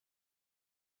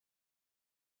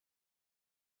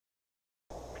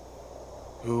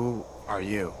Who are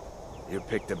you? You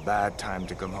picked a bad time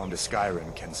to come home to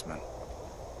Skyrim, kinsman.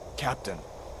 Captain,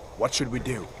 what should we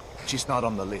do? She's not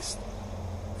on the list.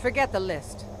 Forget the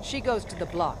list. She goes to the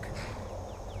block.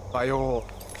 By all...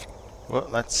 Well,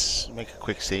 let's make a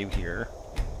quick save here.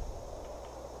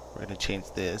 We're going to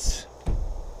change this.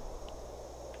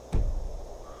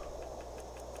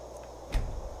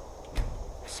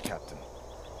 Yes, Captain.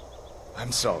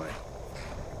 I'm sorry.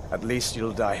 At least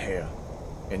you'll die here,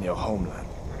 in your homeland.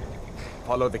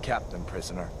 Follow the captain,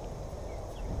 prisoner.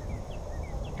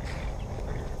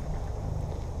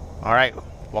 Alright,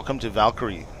 welcome to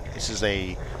Valkyrie. This is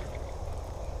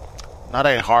not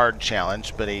a hard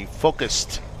challenge, but a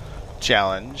focused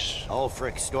challenge.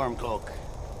 Ulfric Stormcloak.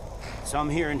 Some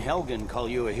here in Helgen call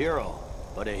you a hero,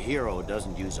 but a hero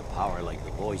doesn't use a power like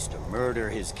the voice to murder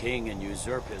his king and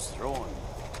usurp his throne.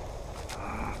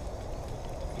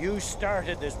 You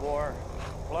started this war,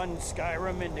 plunged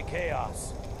Skyrim into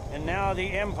chaos, and now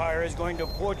the Empire is going to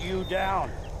put you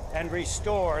down and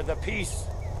restore the peace.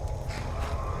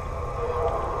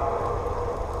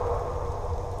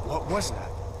 What was that?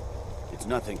 It's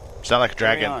nothing. Sound like a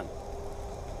dragon. Carry on.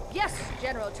 Yes,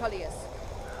 General Tullius.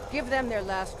 Give them their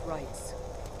last rites.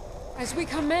 As we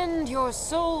commend your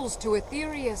souls to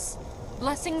Aetherius,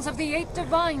 blessings of the 8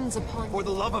 divines upon you. For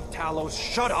the love of Talos,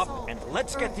 shut up and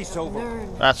let's get this over.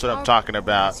 That's what I'm talking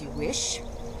about. As you wish.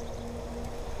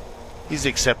 He's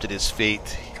accepted his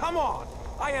fate. Come on!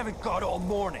 I haven't got all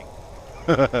morning.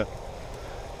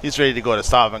 He's ready to go to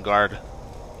Sovngarde.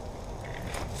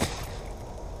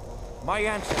 My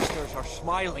ancestors are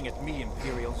smiling at me,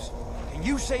 Imperials. Can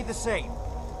you say the same?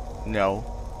 No.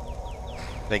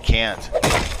 They can't.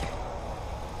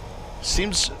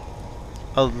 Seems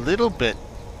a little bit...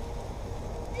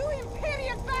 You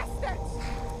Imperious bastards!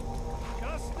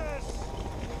 Justice!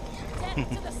 Death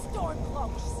to the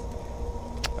Stormcloaks!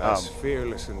 As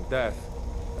fearless in death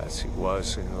as he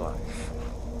was in life.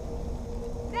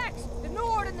 Next, the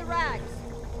Nord and the Rags.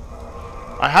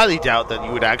 I highly doubt that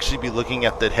you would actually be looking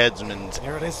at the headsman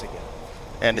There it is again.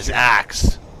 and his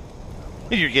axe.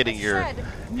 You're getting your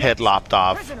head lopped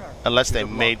off, unless they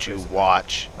made you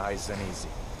watch. Nice and easy.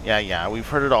 Yeah, we've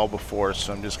heard it all before,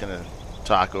 so I'm just gonna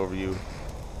talk over you.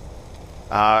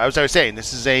 As I was saying,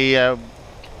 this is a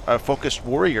focused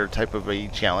warrior type of a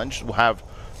challenge. We'll have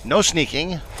no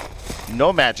sneaking,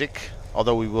 no magic,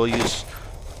 although we will use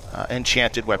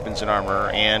enchanted weapons and armor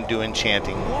and do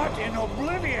enchanting. What in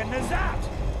oblivion is that?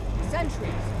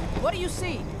 Sentries, what do you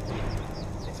see?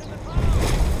 It's in the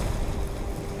clouds.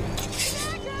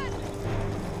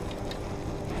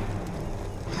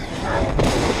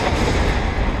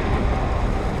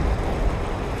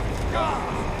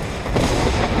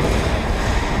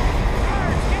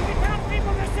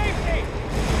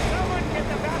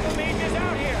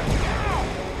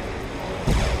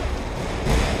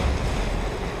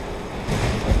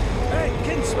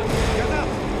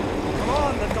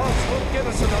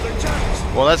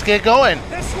 Well, let's get going.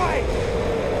 This way.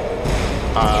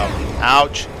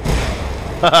 Ouch.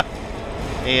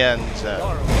 And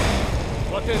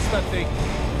What is that thing?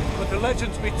 Could the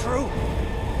legends be true?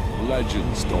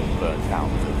 Legends don't burn down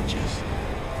villages.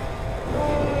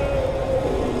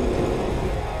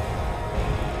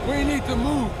 We need to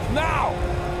move now.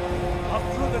 Up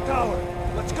through the tower.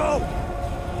 Let's go.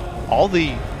 all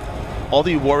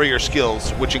the warrior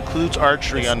skills, which includes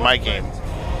archery on my game,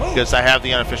 because I have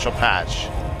the unofficial patch.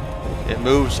 It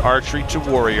moves archery to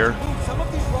warrior.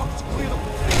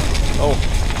 Oh.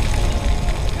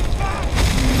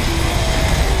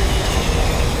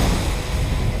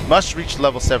 Must reach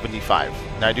level 75.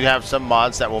 Now I do have some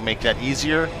mods that will make that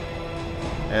easier,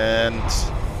 and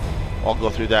I'll go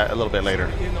through that a little bit later.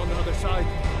 In on the other side.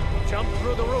 Jump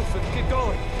through the roof and keep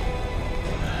going.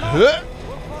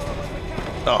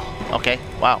 Oh, okay.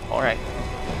 Wow. All right.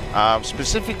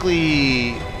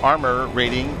 Specifically, armor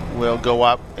rating will go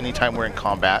up anytime we're in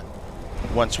combat.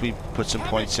 Once we put some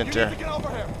points into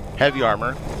heavy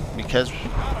armor, because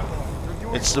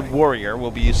it's the warrior,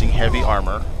 we'll be using heavy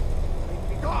armor.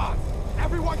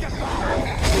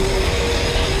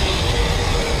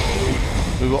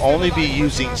 We will only be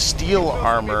using steel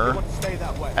armor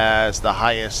as the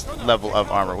highest level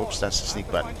of armor. Whoops, that's the sneak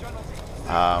button.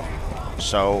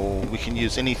 So we can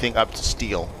use anything up to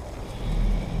steel.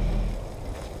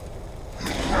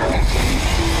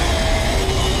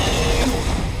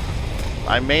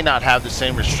 I may not have the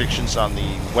same restrictions on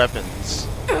the weapons.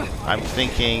 I'm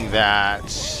thinking that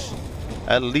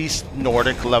at least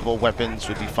Nordic level weapons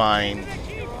would be fine.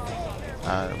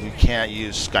 We can't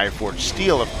use Skyforged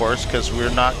steel, of course, because we're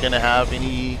not going to have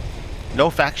no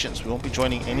factions. We won't be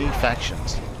joining any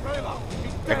factions.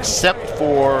 except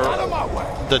for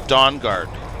the Dawn Guard.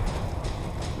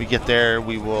 We get there,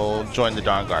 we will join the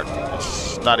Dawn Guard.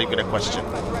 It's not even a question.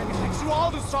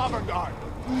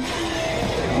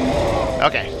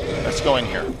 Okay, let's go in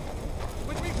here.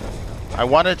 I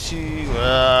wanted to,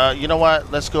 you know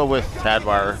what? Let's go with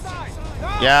Hadvar.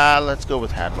 Yeah, let's go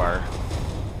with Hadvar.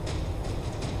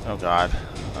 Oh God.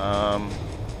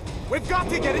 We've got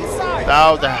to get inside.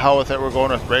 Oh, the hell with it. We're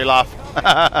going with Rayloff.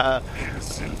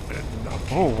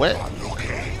 Oh, what?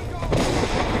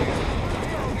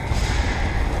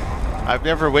 I've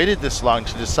never waited this long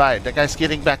to decide. That guy's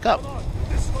getting back up.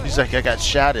 He's like, I got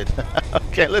shattered.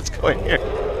 Okay, let's go in here.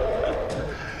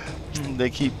 They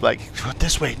keep like,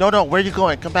 this way. No, where are you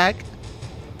going? Come back.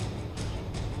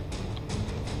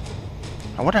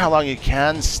 I wonder how long you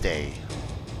can stay.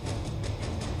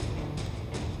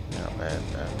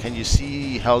 Can you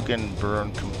see Helgen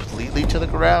burn completely to the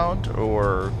ground,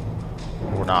 or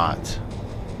not?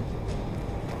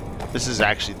 This is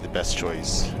actually the best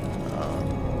choice,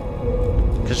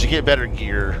 because you get better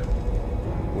gear.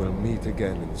 We'll meet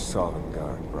again in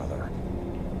Sovngarde, brother.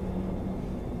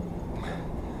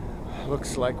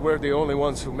 Looks like we're the only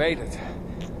ones who made it.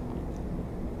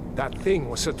 That thing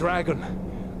was a dragon,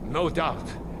 no doubt.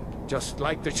 Just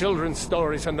like the children's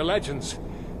stories and the legends.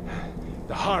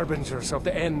 The harbingers of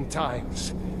the end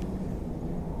times.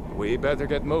 We better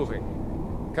get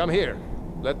moving. Come here.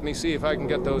 Let me see if I can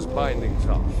get those bindings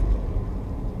off.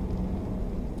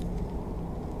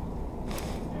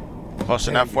 Close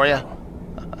enough for you?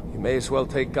 You may as well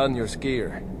take Gunjar's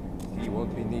gear. He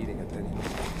won't be needing it anymore.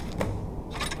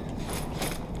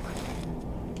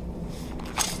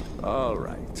 All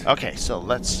right. Okay, so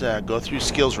let's go through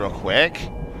skills real quick.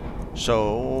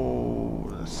 So,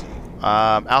 let's see.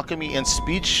 Alchemy and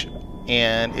speech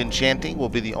and enchanting will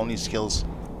be the only skills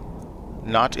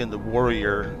not in the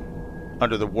warrior,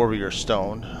 under the warrior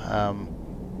stone.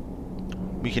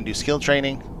 We can do skill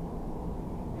training,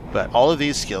 but all of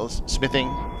these skills,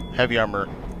 smithing, heavy armor,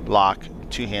 block,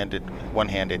 two-handed,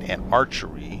 one-handed, and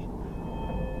archery,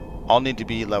 all need to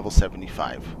be level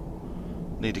 75.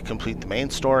 Need to complete the main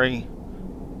story,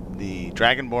 the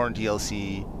Dragonborn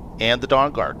DLC, and the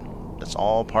Dawn Guard. That's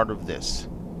all part of this.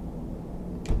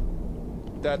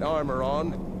 That armor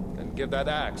on, and give that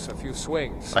axe a few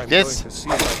swings. Like I'm this? going to see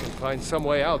if I can find some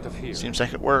way out of here. Seems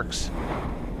like it works.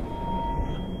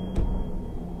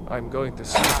 I'm going to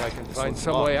see if I can find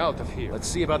some way out of here. Let's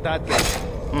see about that gate.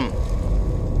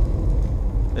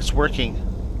 It's working.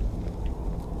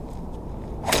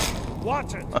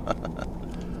 Watch it.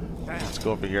 Let's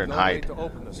go over here and No way hide. to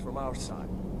open this from our side.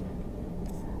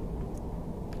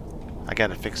 I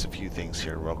gotta fix a few things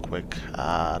here real quick.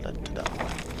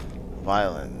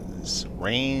 Violence,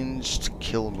 ranged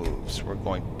kill moves. We're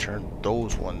going to turn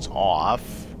those ones off.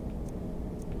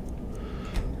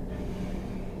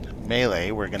 Melee,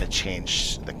 we're going to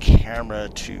change the camera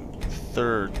to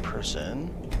third person.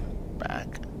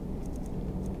 Back.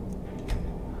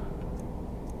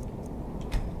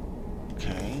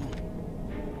 Okay.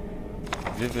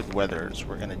 Vivid weathers,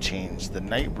 we're going to change the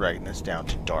night brightness down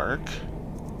to dark.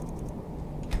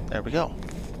 There we go.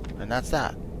 And that's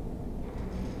that.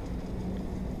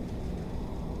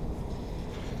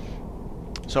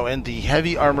 So in the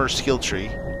heavy armor skill tree,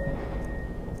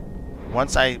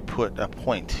 once I put a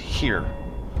point here,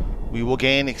 we will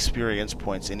gain experience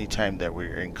points anytime that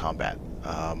we're in combat.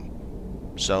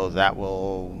 So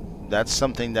that's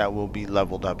something that will be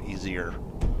leveled up easier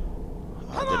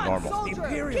than normal. Soldier,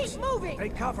 Imperials, keep moving.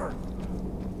 take cover.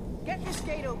 Get this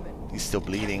gate open. He's still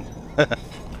bleeding.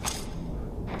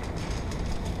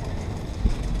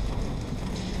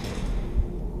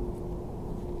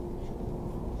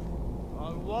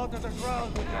 I'll water the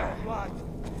ground with your blood.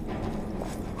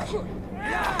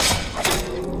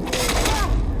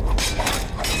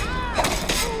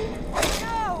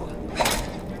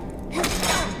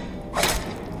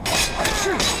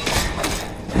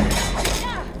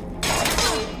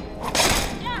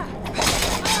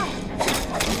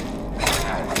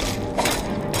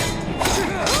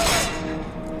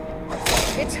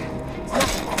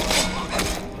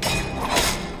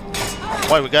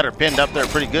 Boy, we got her pinned up there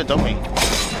pretty good, don't we?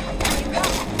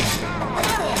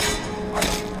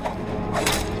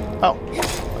 Oh,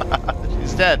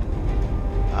 she's dead.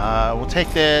 We'll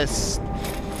take this.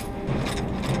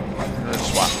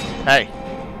 Swap. Hey.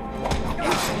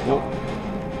 Whoa.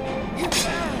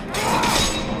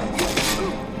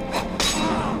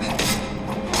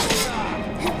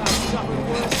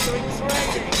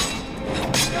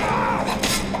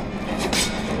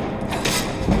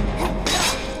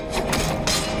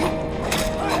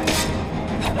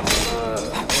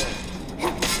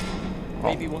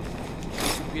 Maybe one.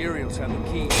 Imperials have the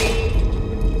key.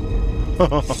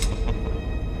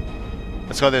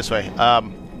 Let's go this way. I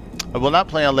will not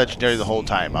play on Legendary the whole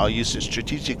time. I'll use it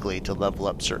strategically to level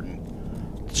up certain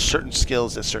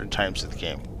skills at certain times of the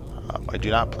game. I do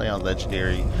not play on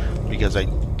Legendary because I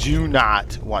do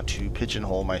not want to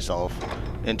pigeonhole myself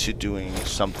into doing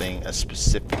something a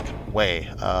specific way.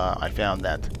 I found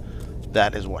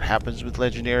that is what happens with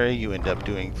Legendary. You end up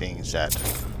doing things that,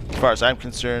 as far as I'm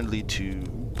concerned, lead to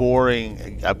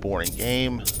a boring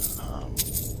game.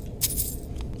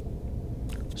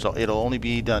 So it'll only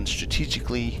be done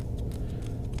strategically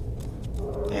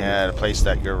and a place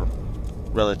that you're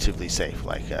relatively safe,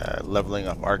 like leveling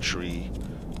up archery.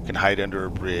 You can hide under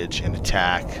a bridge and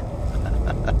attack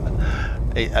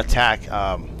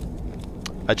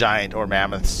a giant or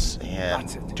mammoths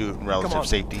and do it in relative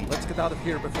safety. Let's get out of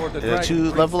here before the dragon To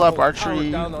brings level the up whole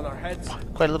archery tower down on our heads.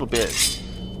 quite a little bit.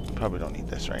 Probably don't need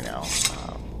this right now.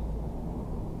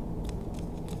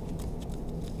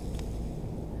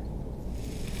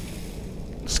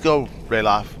 Let's go,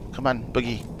 Rayloff. Come on,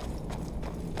 Boogie.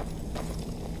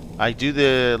 I do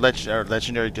the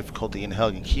legendary difficulty in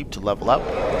Helgen Keep to level up.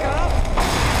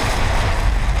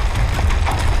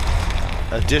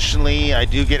 Additionally, I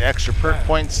do get extra perk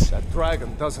points. That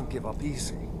dragon doesn't give up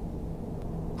easy.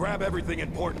 Grab everything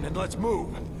important and let's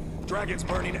move. Dragon's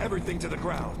burning everything to the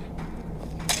ground.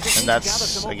 And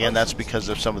that's, again, that's because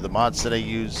of some of the mods that I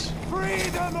use.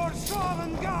 Freedom or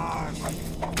Sovngarde!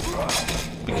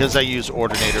 Because I use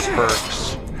Ordinator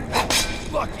perks.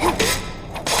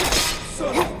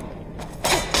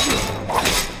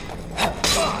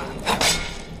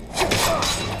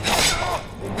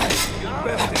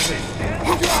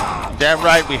 Damn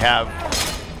right we have.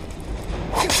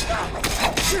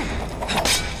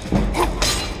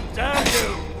 Damn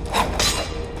you!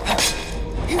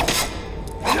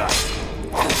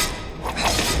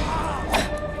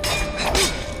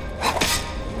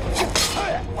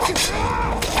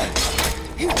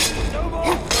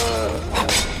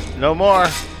 No more.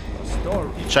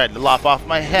 You tried to lop off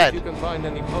my head You can find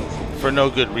any potions. for no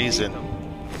good reason.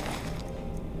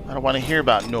 I don't want to hear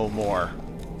about no more.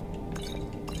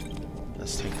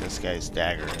 Let's take this guy's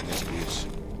dagger and his boots.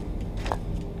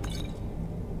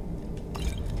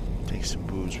 Take some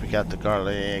booze. We got the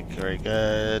garlic. Very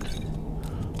good.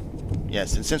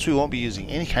 Yes, and since we won't be using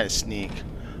any kind of sneak,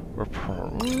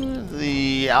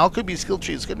 the alchemy skill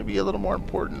tree is going to be a little more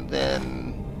important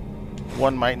than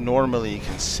one might normally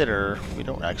consider. We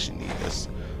don't actually need this.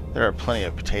 There are plenty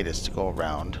of potatoes to go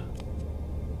around.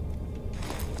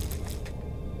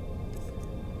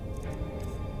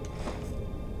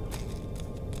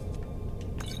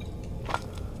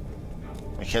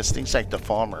 Because things like the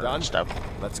farmer and stuff,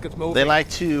 Let's get moving. they like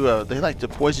to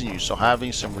poison you. So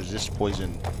having some resist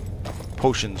poison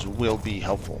potions will be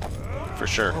helpful, for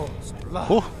sure.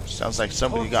 Whew, sounds like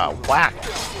somebody got whacked.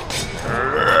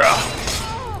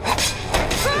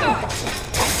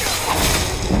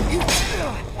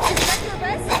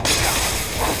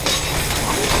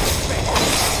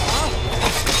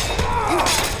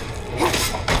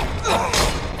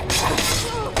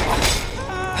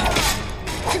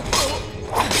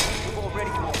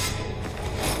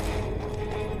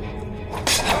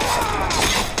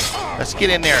 Let's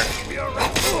get in there.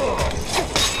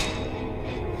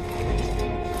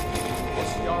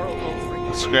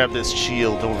 Let's grab this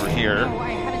shield over here.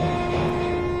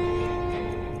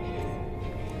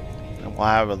 And we'll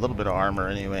have a little bit of armor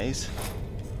anyways.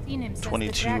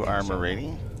 22 armor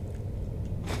rating.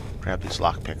 Grab these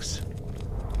lockpicks.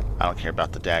 I don't care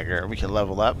about the dagger. We can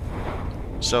level up.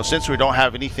 So since we don't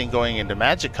have anything going into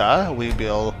Magicka, we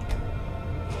will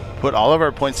put all of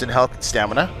our points in health and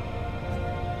stamina.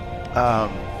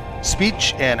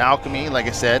 Speech and alchemy, like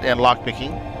I said, and lockpicking.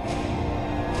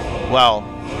 Well,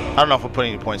 I don't know if we're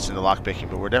putting any points into lockpicking,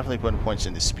 but we're definitely putting points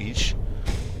into speech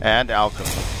and alchemy.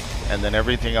 And then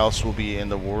everything else will be in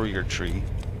the warrior tree.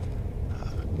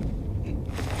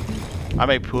 I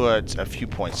may put a few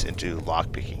points into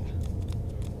lockpicking.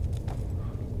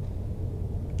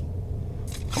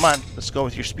 Come on, let's go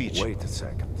with your speech. Wait a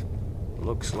second.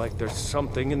 Looks like there's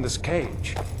something in this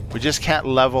cage. We just can't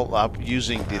level up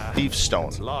using the thief stone.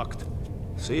 It's locked.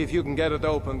 See if you can get it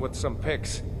open with some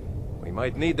picks. We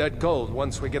might need that gold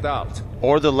once we get out.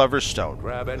 Or the lover's stone.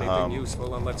 Grab anything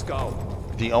useful and let's go.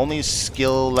 The only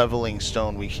skill leveling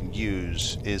stone we can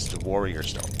use is the warrior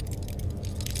stone.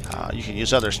 You can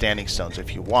use other standing stones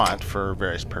if you want for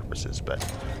various purposes, but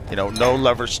you know, no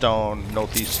lover stone, no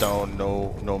thief stone,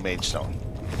 no mage stone.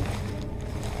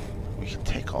 We can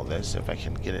take all this if I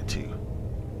can get it to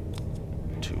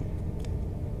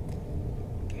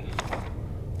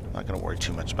I'm not going to worry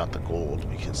too much about the gold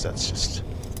because that's just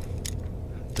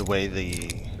the way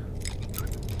the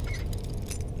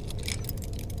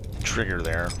trigger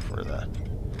there for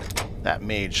that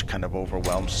mage kind of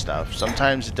overwhelms stuff.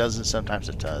 Sometimes it doesn't, sometimes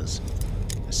it does.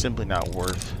 It's simply not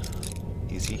worth.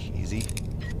 Easy, easy.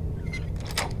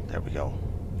 There we go.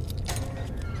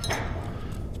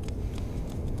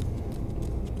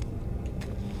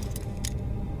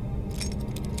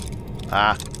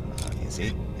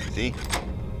 Easy, easy.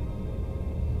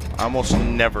 I almost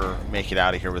never make it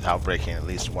out of here without breaking at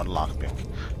least one lockpick,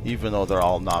 even though they're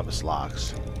all novice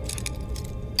locks.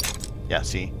 Yeah,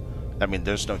 see? I mean,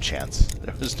 there's no chance.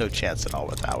 There was no chance at all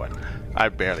with that one. I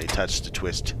barely touched the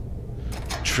twist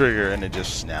trigger and it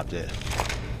just snapped it.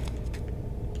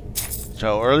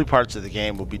 So early parts of the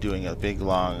game we'll be doing a big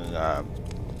long,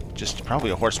 just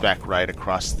probably a horseback ride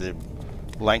across the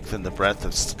length and the breadth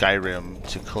of Skyrim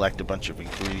to collect a bunch of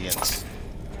ingredients,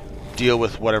 deal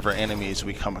with whatever enemies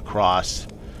we come across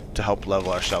to help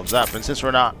level ourselves up. And since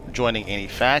we're not joining any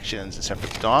factions except for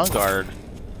the Dawn Guard,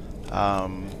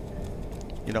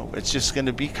 you know, it's just going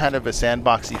to be kind of a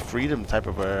sandboxy freedom type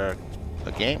of a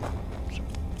game.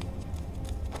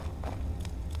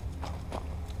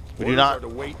 We do not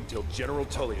wait until General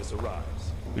Tullius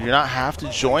arrives. We do not have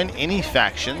to join any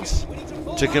factions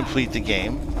to complete the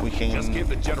game. We can Just give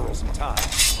the general some time.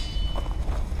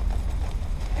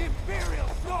 Imperial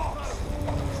dogs!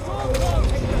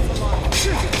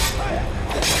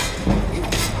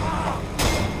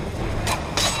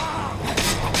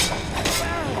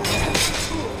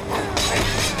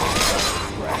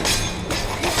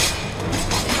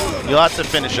 You'll have to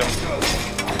finish him.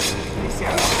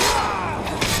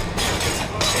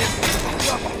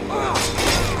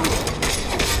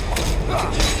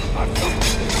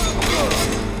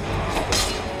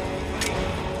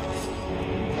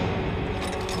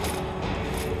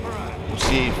 We'll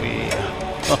see if we...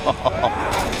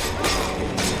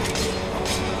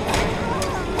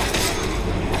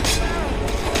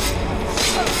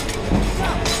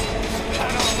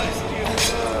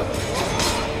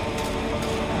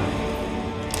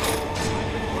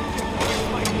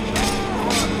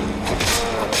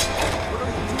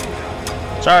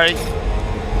 Sorry.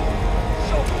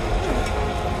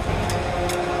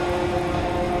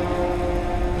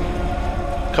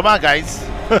 Come on, guys.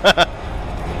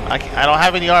 I don't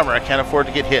have any armor. I can't afford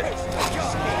to get hit.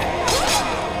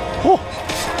 Whew.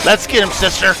 Let's get him,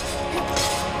 sister.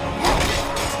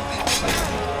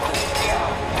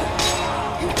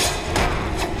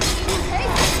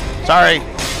 Sorry.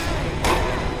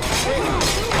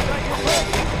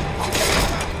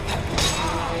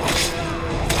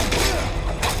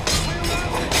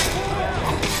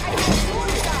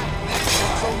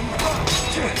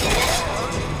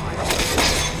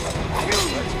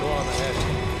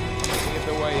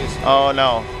 Oh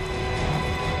no.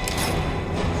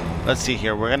 Let's see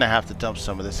here. We're gonna have to dump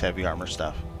some of this heavy armor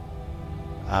stuff.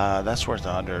 That's worth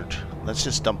 100. Let's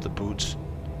just dump the boots.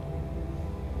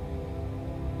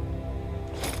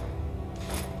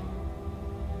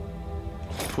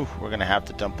 Whew, we're gonna have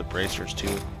to dump the bracers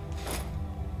too.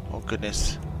 Oh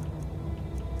goodness.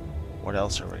 What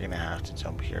else are we gonna have to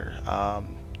dump here?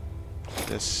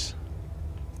 This.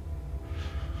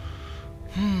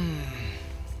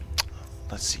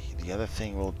 Let's see. The other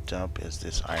thing we'll dump is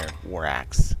this iron war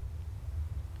axe.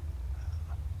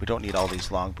 We don't need all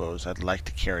these longbows. I'd like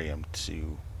to carry them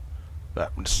to,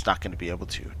 but I'm just not going to be able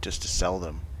to, just to sell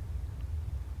them.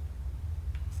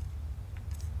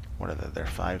 What are they? They're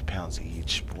 5 pounds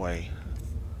each. Boy,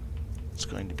 it's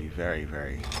going to be very,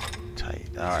 very tight.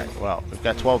 Alright, well, we've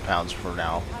got 12 pounds for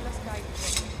now.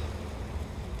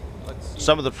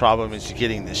 Some of the problem is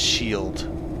getting this shield.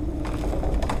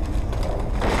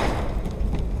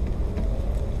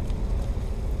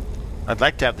 I'd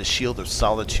like to have the Shield of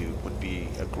Solitude, would be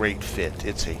a great fit.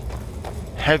 It's a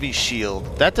heavy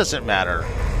shield. That doesn't matter.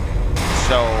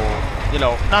 So, you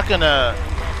know, not gonna...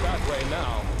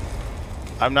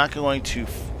 I'm not going to,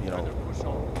 you know,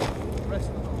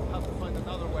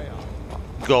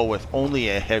 go with only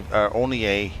a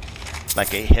heavy,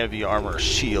 like a heavy armor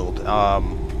shield.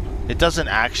 It doesn't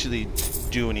actually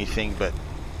do anything but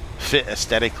fit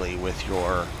aesthetically with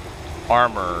your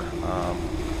armor.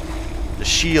 The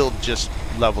shield just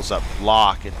levels up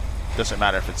block. It doesn't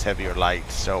matter if it's heavy or light.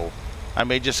 So I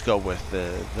may just go with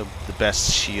the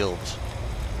best shield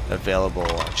available.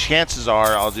 Chances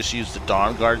are I'll just use the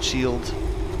Dawn Guard shield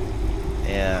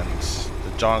and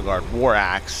the Dawn Guard war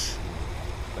axe.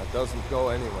 That doesn't go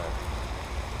anywhere.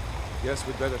 Guess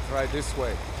we'd better try this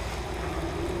way.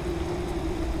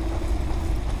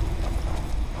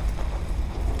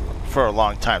 for a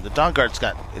long time. The Dawn Guard's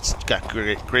got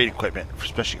great equipment,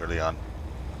 especially early on.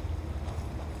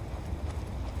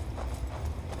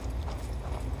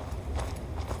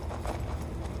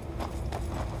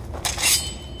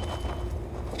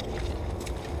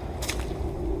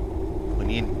 We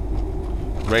need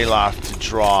Rayloff to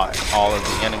draw all of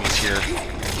the enemies here.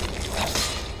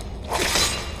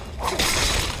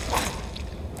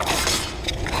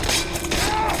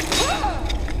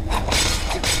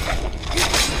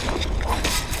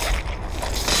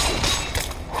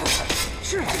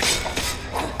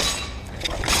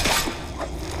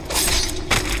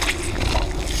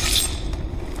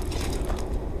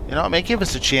 You know, it may give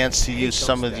us a chance to use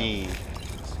some of the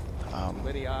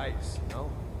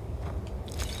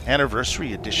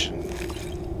Anniversary Edition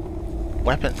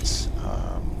weapons.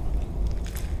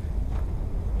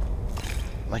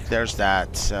 Like there's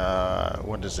that,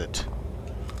 what is it?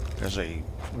 There's a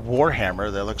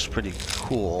Warhammer that looks pretty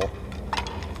cool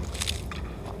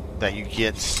that you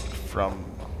get from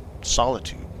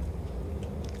Solitude.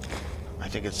 I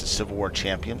think it's the Civil War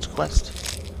Champions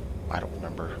quest. I don't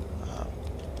remember.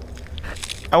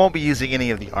 I won't be using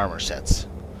any of the armor sets,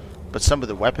 but some of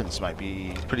the weapons might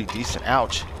be pretty decent.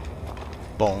 Ouch.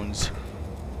 Bones.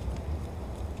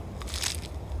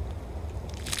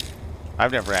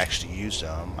 I've never actually used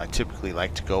them. I typically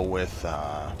like to go with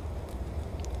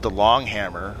the long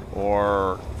hammer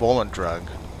or Volendrug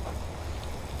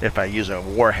if I use a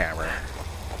Warhammer,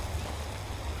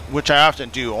 which I often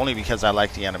do only because I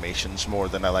like the animations more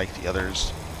than I like the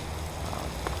others.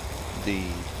 The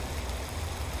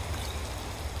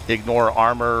ignore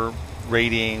armor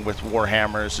rating with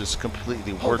Warhammers is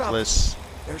completely worthless.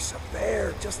 There's a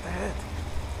bear just ahead.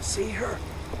 See her?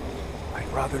 I'd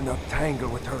rather not tangle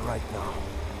with her right now.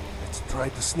 Let's try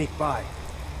to sneak by.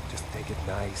 Just take it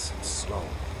nice and slow.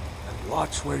 And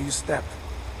watch where you step.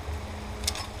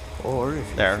 Or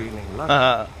if you're feeling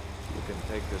lucky, you can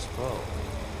take this bow.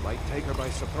 Might take her by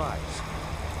surprise.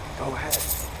 Go ahead.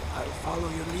 I'll follow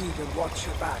your lead and watch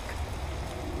your back.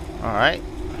 Alright.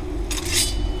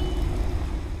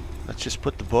 Let's just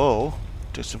put the bow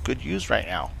to some good use right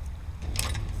now.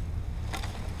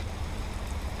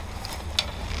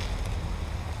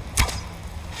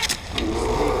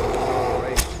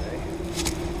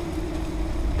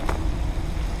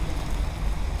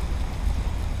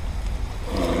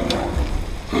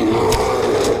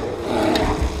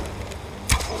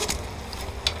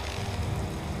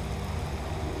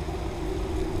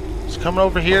 It's coming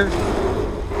over here.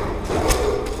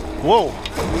 Whoa.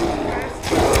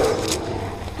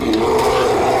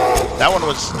 That one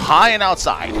was high and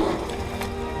outside.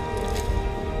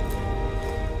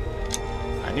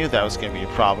 I knew that was going to be a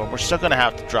problem. We're still going to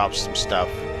have to drop some stuff.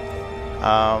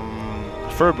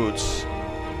 Fur boots.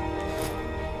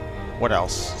 What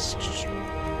else?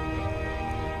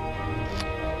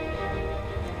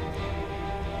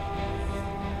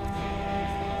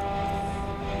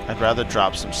 I'd rather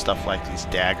drop some stuff like these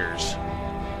daggers.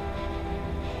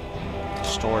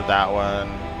 Store that one.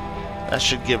 That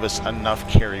should give us enough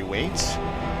carry weights.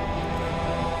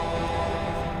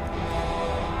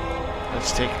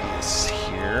 Let's take these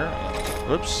here.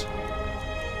 Whoops.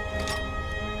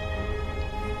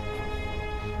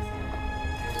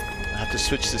 I have to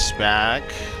switch this back.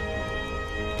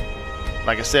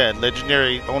 Like I said,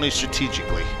 legendary only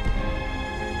strategically.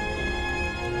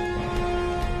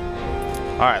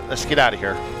 Alright, let's get out of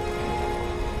here.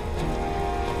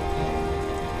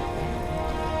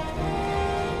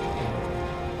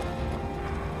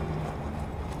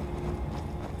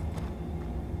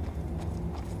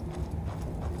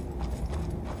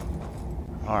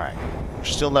 Alright, we're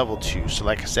still level 2, so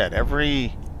like I said,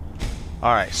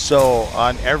 alright, so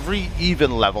on every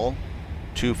even level,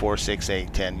 2, 4, 6,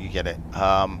 8, 10, you get it,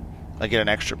 I get an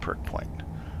extra perk point.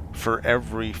 For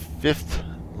every 5th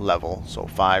level, so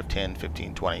 5, 10,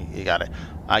 15, 20, you got it,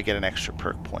 I get an extra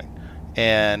perk point.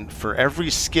 And for every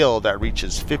skill that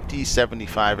reaches 50,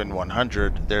 75, and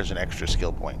 100, there's an extra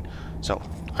skill point. So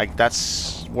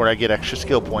that's where I get extra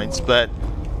skill points, but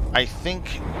I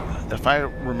think, if I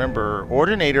remember,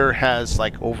 Ordinator has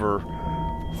like over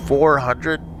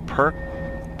 400 perk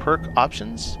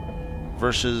options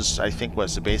versus I think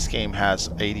the base game has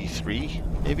 83,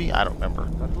 maybe? I don't remember.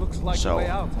 That looks like the way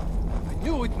out. I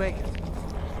knew we'd make it.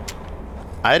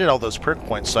 I added all those perk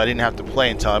points so I didn't have to play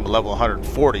until I'm level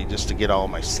 140 just to get all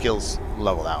my skills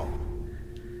leveled out.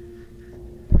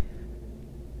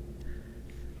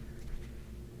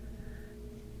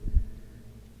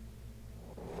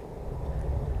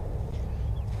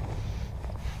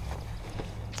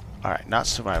 Alright, not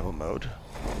survival mode.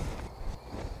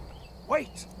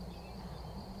 Wait!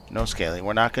 No scaling.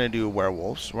 We're not going to do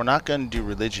werewolves. We're not going to do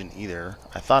religion either.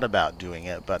 I thought about doing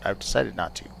it, but I've decided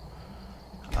not to.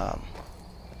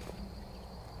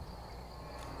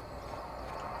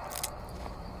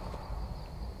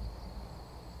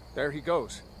 There he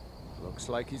goes. Looks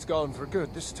like he's gone for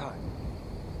good this time.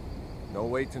 No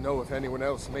way to know if anyone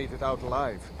else made it out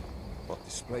alive. But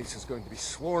this place is going to be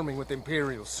swarming with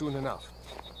Imperials soon enough.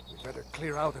 We better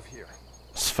clear out of here.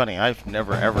 It's funny, I've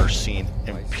never ever seen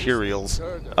Imperials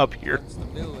up here. Runs the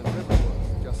mill in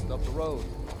Riverwood, just up the road.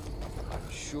 I'm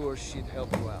sure she'd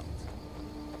help you out.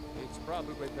 It's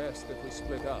probably best if we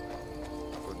split up.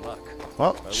 Good luck.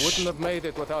 Well, I wouldn't have made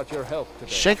it without your help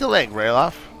today. shake a leg,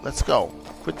 Rayloff. Let's go.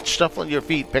 Quit shuffling your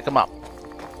feet. Pick them up.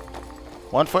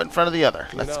 One foot in front of the other.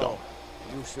 Let's go.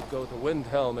 You should go to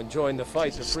Windhelm and join the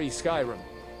fight to free Skyrim.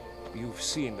 You've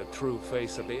seen the true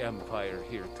face of the Empire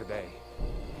here today.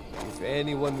 If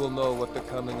anyone will know what the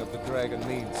coming of the dragon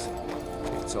means,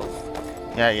 it's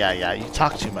over. Yeah. You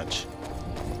talk too much.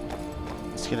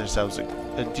 Let's get ourselves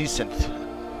a decent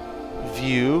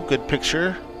view. Good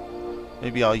picture.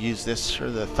 Maybe I'll use this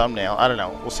for the thumbnail. I don't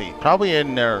know. We'll see. Probably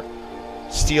in their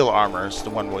steel armor is the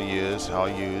one we'll use. I'll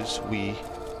use. We.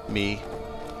 Me.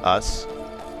 Us.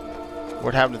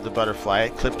 What happened to the butterfly?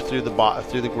 It clipped through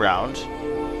the ground.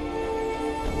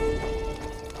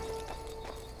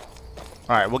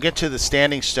 Alright, we'll get to the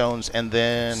standing stones and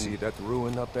then... See that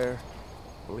ruin up there?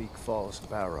 Bleak Falls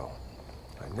Barrow.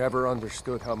 I never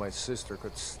understood how my sister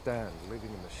could stand living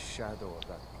in the shadow of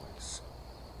that place.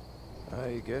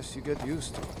 I guess you get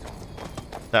used to it.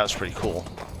 That was pretty cool.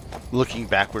 Looking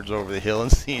backwards over the hill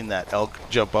and seeing that elk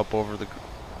jump up over the...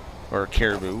 or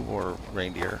caribou, or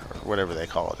reindeer, or whatever they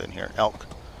call it in here. Elk.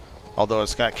 Although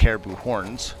it's got caribou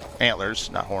horns.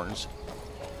 Antlers, not horns.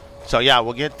 So yeah,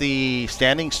 we'll get the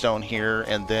standing stone here,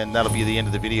 and then that'll be the end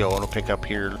of the video, and we'll pick up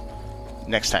here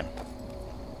next time.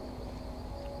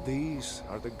 These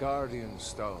are the Guardian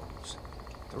Stones.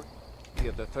 3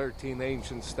 of the 13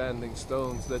 ancient standing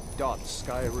stones that dot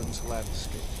Skyrim's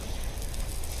landscape.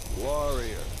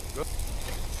 Warrior.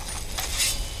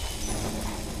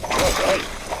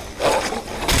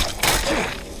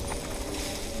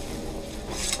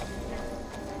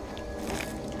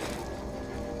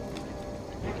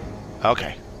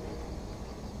 Okay.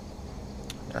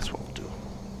 That's what we'll do.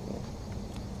 We'll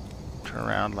turn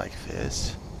around like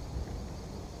this.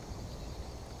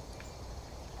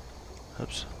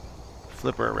 Oops.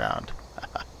 Flip her around.